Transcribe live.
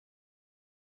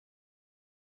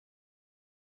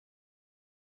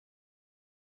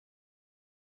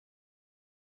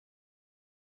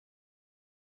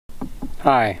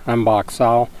Hi, I'm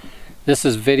Sowell. This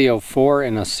is video 4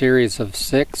 in a series of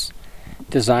 6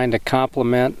 designed to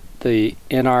complement the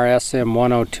NRSM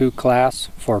 102 class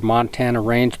for Montana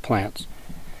range plants.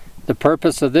 The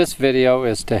purpose of this video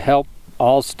is to help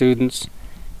all students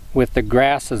with the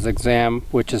grasses exam,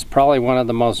 which is probably one of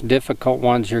the most difficult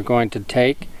ones you're going to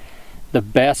take. The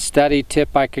best study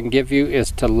tip I can give you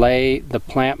is to lay the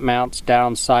plant mounts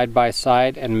down side by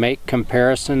side and make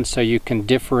comparisons so you can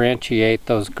differentiate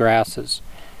those grasses.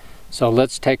 So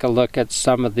let's take a look at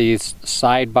some of these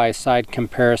side by side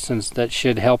comparisons that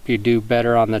should help you do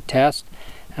better on the test.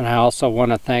 And I also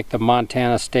want to thank the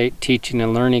Montana State Teaching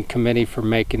and Learning Committee for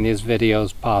making these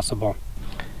videos possible.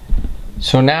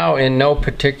 So now, in no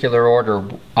particular order,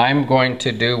 I'm going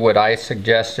to do what I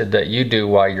suggested that you do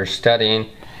while you're studying,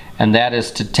 and that is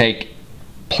to take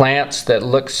plants that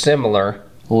look similar,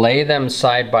 lay them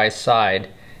side by side,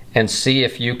 and see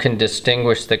if you can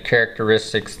distinguish the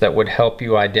characteristics that would help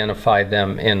you identify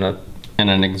them in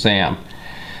an exam.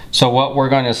 So what we're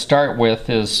going to start with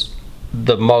is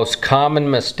the most common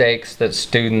mistakes that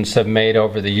students have made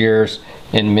over the years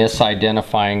in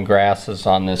misidentifying grasses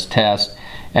on this test.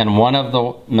 And one of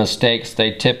the mistakes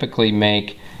they typically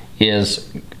make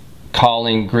is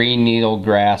calling green needle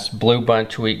grass blue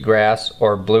bunch wheatgrass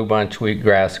or blue bunch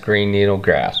wheatgrass green needle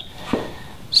grass.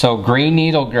 So green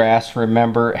needle grass,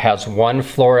 remember, has one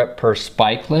floret per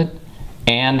spikelet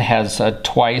and has a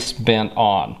twice bent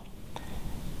on.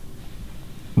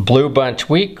 Blue bunch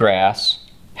wheatgrass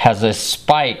has a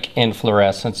spike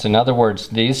inflorescence. In other words,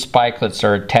 these spikelets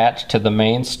are attached to the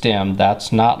main stem.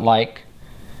 That's not like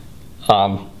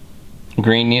green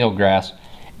needlegrass.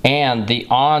 And the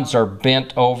awns are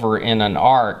bent over in an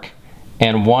arc,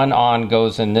 and one awn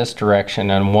goes in this direction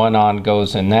and one awn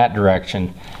goes in that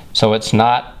direction. So it's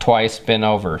not twice bent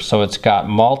over. So it's got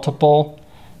multiple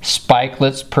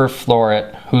spikelets per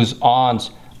floret whose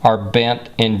awns are bent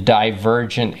in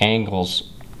divergent angles,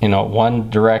 you know,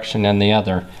 one direction and the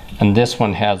other. And this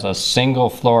one has a single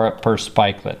floret per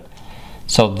spikelet.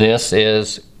 So this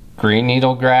is green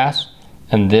needlegrass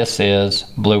and this is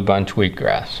blue bunch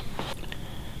wheatgrass.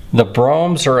 The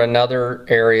bromes are another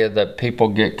area that people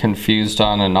get confused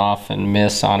on and often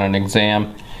miss on an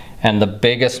exam. And the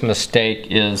biggest mistake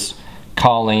is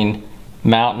calling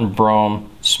mountain brome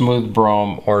smooth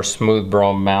brome or smooth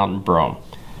brome mountain brome.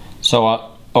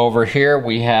 So over here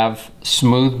we have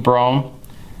smooth brome,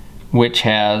 which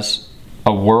has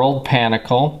a whorled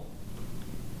panicle.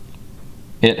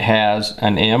 It has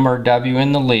an M or W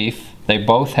in the leaf. They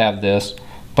both have this,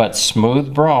 but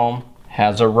smooth brome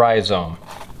has a rhizome.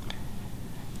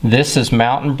 This is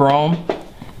mountain brome.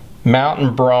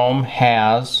 Mountain brome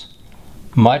has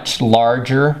much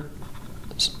larger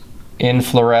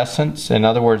inflorescence, in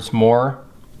other words, more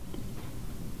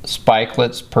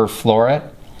spikelets per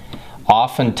floret.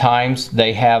 Oftentimes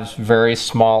they have very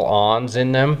small awns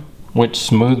in them, which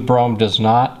smooth brome does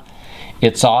not.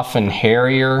 It's often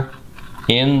hairier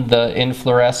in the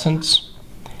inflorescence,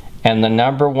 and the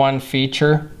number one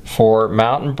feature for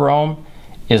mountain brome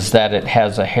is that it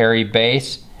has a hairy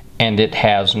base and it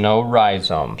has no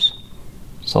rhizomes.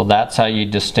 So that's how you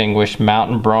distinguish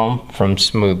mountain brome from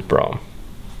smooth brome.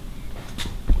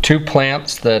 Two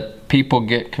plants that people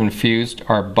get confused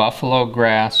are buffalo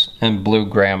grass and blue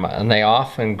Gramme, and they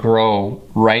often grow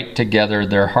right together.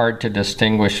 They're hard to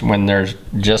distinguish when they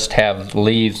just have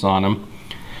leaves on them.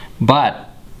 But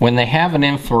when they have an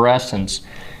inflorescence,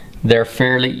 they're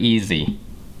fairly easy.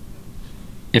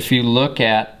 If you look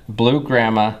at blue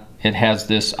Gramme, it has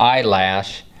this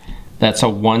eyelash. That's a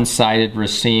one-sided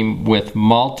raceme with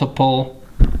multiple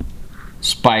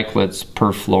spikelets per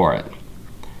floret.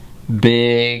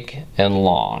 Big and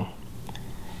long.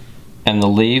 And the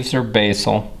leaves are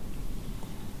basal,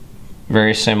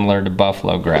 very similar to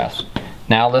buffalo grass.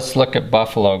 Now let's look at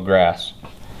buffalo grass.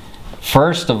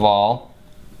 First of all,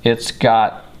 it's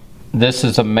got, this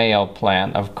is a male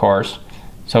plant, of course,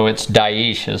 so it's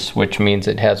dioecious, which means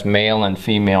it has male and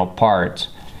female parts.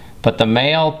 But the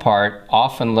male part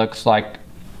often looks like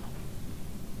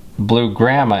blue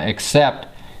Gramme, except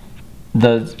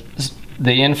the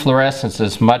inflorescence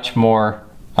is much more,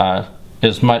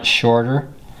 is much shorter,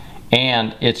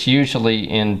 and it's usually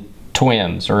in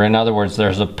twins, or in other words,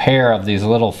 there's a pair of these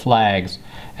little flags.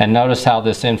 And notice how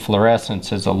this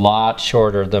inflorescence is a lot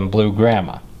shorter than blue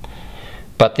Gramme.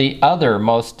 But the other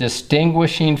most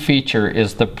distinguishing feature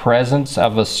is the presence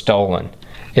of a stolon.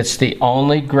 It's the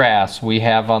only grass we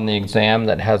have on the exam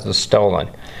that has a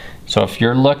stolon. So if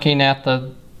you're looking at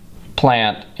the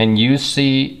plant and you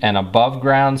see an above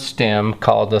ground stem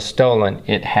called a stolon,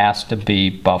 it has to be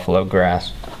buffalo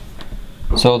grass.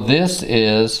 So this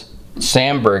is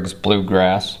Sandberg's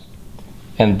bluegrass.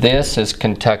 and this is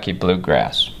Kentucky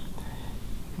bluegrass.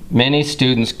 Many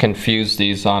students confuse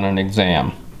these on an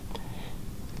exam.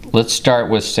 Let's start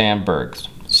with Sandberg's.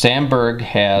 Sandberg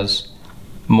has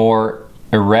more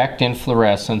erect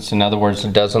inflorescence, in other words,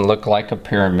 it doesn't look like a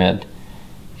pyramid.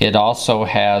 It also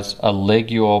has a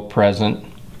ligule present,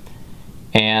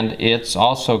 and it's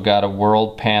also got a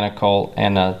whorled panicle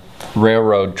and a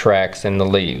railroad tracks in the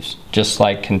leaves, just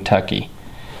like Kentucky.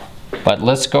 But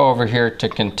let's go over here to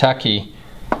Kentucky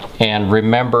and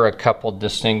remember a couple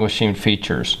distinguishing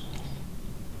features.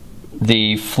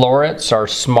 The florets are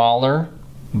smaller,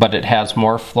 but it has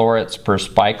more florets per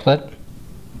spikelet.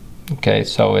 Okay,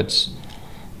 so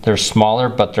they're smaller,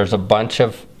 but there's a bunch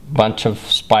of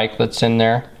spikelets in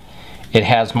there. It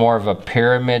has more of a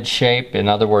pyramid shape. In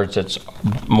other words, it's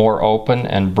more open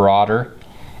and broader.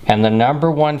 And the number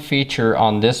one feature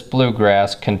on this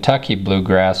bluegrass, Kentucky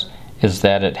bluegrass, is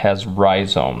that it has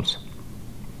rhizomes.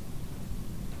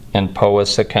 And Poa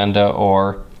secunda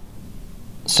or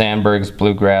Sandberg's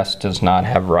bluegrass does not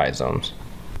have rhizomes.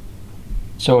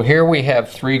 So here we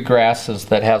have three grasses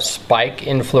that have spike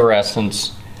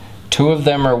inflorescence. Two of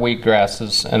them are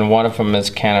wheatgrasses and one of them is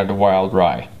Canada wild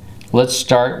rye. Let's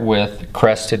start with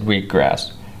crested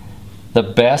wheatgrass. The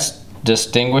best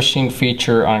distinguishing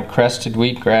feature on crested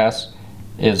wheatgrass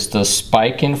is the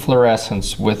spike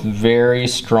inflorescence with very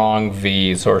strong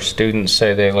V's, or students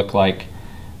say they look like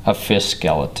a fish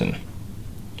skeleton.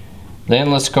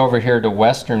 Then let's go over here to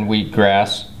western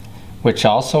wheatgrass, which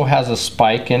also has a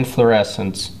spike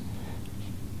inflorescence,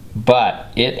 but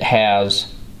it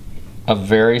has a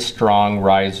very strong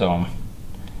rhizome.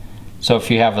 So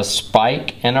if you have a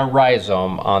spike and a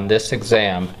rhizome on this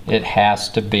exam, it has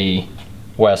to be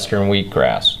western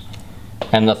wheatgrass.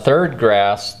 And the third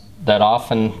grass that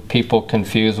often people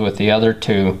confuse with the other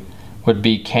two would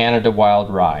be Canada wild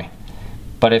rye.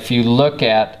 But if you look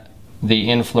at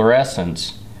the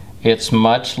inflorescence, it's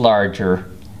much larger,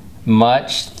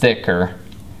 much thicker,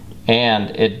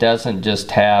 and it doesn't just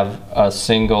have a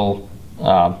single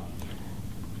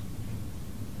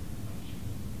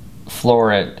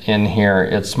floret in here.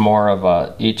 It's more of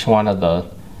a, each one of the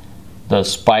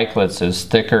spikelets is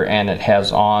thicker and it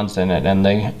has awns in it, and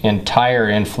the entire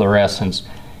inflorescence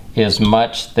is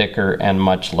much thicker and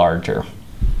much larger.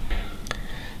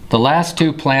 The last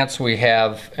two plants we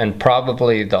have, and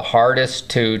probably the hardest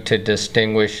two to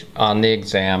distinguish on the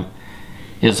exam,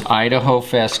 is Idaho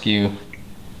fescue,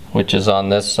 which is on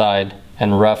this side,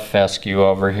 and rough fescue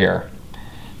over here.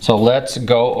 So let's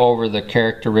go over the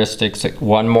characteristics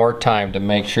one more time to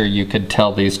make sure you could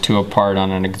tell these two apart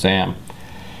on an exam.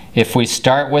 If we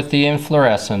start with the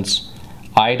inflorescence,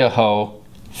 Idaho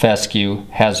fescue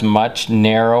has much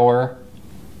narrower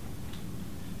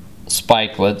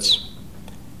spikelets.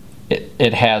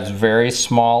 It has very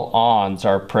small awns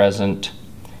are present,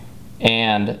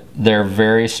 and they're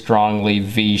very strongly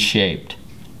V-shaped.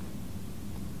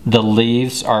 The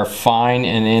leaves are fine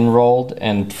and enrolled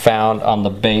and found on the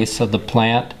base of the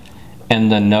plant,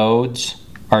 and the nodes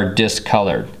are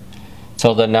discolored.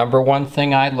 So the number one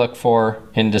thing I look for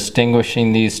in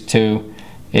distinguishing these two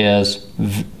is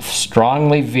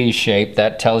strongly V-shaped.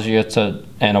 That tells you it's and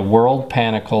a whorled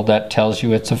panicle. That tells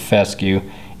you it's a fescue.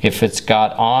 If it's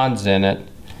got awns in it,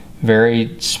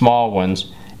 very small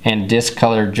ones, and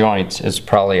discolored joints, it's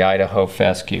probably Idaho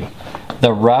fescue.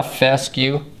 The rough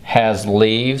fescue has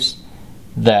leaves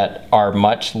that are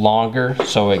much longer,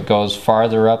 so it goes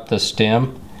farther up the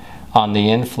stem. On the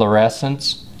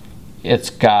inflorescence, it's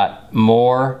got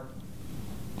more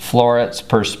florets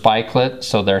per spikelet,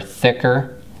 so they're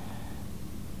thicker.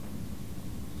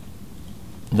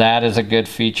 That is a good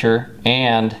feature,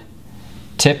 and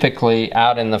typically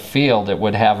out in the field it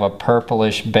would have a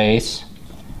purplish base,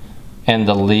 and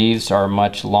the leaves are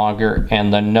much longer,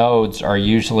 and the nodes are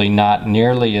usually not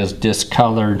nearly as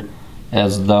discolored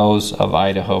as those of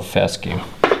Idaho fescue.